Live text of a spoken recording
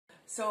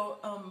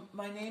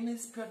My name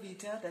is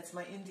Pravita, that's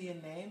my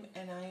Indian name,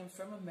 and I am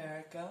from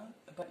America,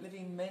 but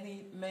living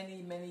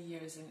many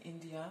years in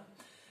India.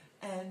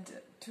 And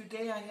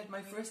today I had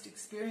my first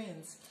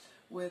experience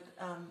with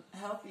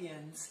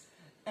Healthians,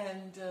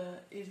 and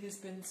it has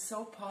been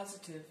so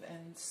positive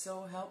and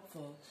so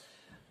helpful.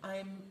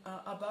 I'm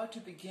about to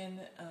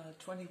begin a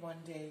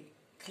 21-day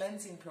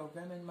cleansing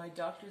program, and my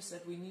doctor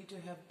said we need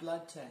to have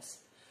blood tests.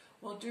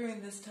 Well,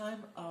 during this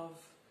time of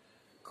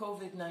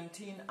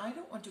COVID-19, I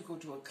don't want to go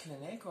to a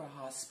clinic or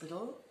a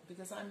hospital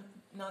because I'm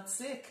not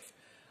sick.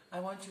 I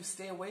want to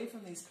stay away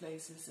from these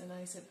places. And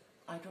I said,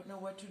 I don't know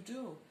what to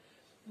do.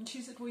 And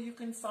she said, well, you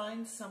can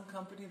find some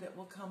company that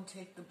will come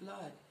take the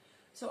blood.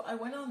 So I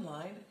went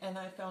online and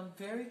I found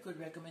very good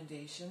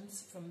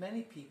recommendations from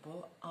many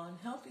people on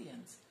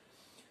Healthians.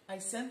 I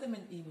sent them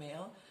an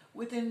email.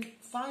 Within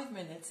 5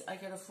 minutes, I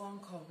got a phone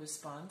call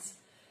response.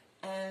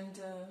 And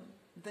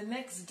the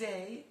next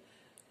day,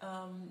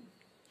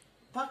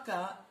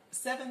 Paka,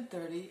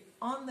 7:30,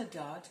 on the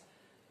dot,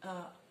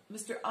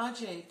 Mr.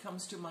 Ajay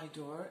comes to my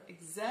door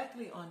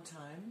exactly on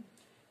time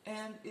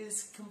and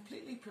is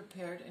completely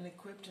prepared and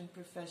equipped and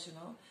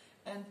professional,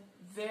 and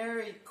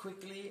very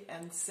quickly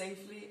and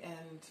safely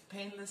and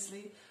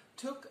painlessly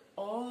took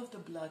all of the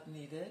blood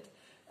needed,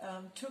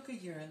 took a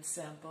urine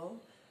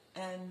sample,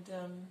 and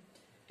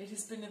it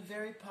has been a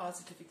very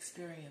positive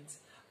experience.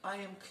 I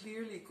am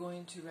clearly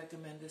going to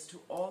recommend this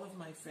to all of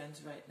my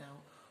friends right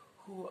now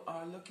who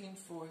are looking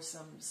for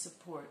some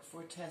support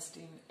for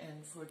testing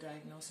and for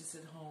diagnosis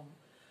at home.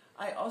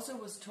 I also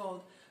was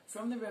told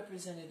from the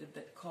representative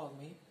that called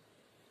me,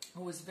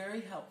 who was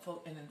very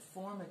helpful and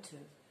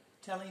informative,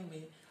 telling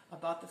me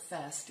about the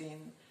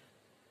fasting,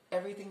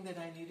 everything that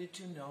I needed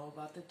to know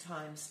about the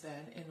time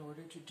span in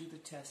order to do the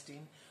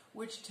testing,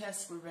 which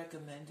tests were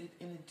recommended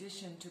in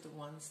addition to the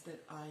ones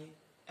that I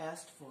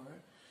asked for.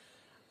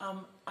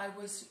 I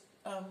was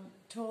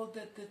told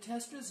that the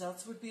test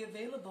results would be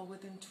available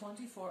within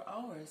 24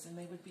 hours and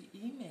they would be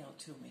emailed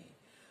to me.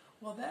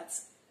 Well,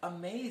 that's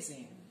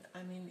amazing.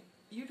 I mean,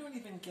 you don't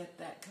even get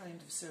that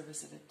kind of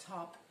service at a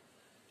top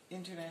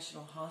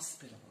international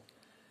hospital.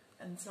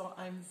 And so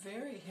I'm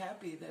very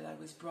happy that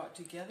I was brought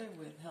together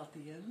with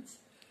Healthians,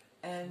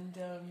 and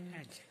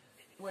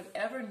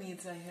whatever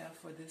needs I have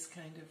for this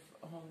kind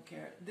of home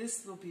care,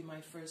 this will be my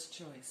first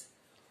choice.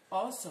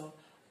 Also,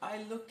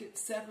 I looked at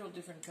several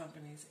different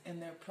companies and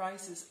their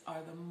prices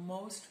are the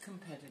most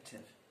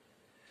competitive.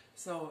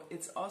 So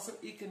it's also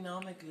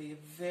economically a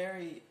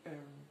very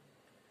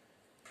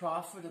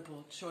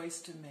profitable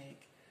choice to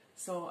make.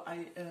 So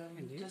I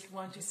just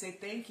want to say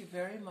thank you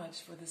very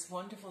much for this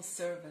wonderful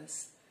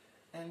service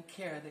and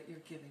care that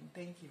you're giving.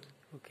 Thank you.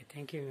 Okay,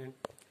 thank you, ma'am.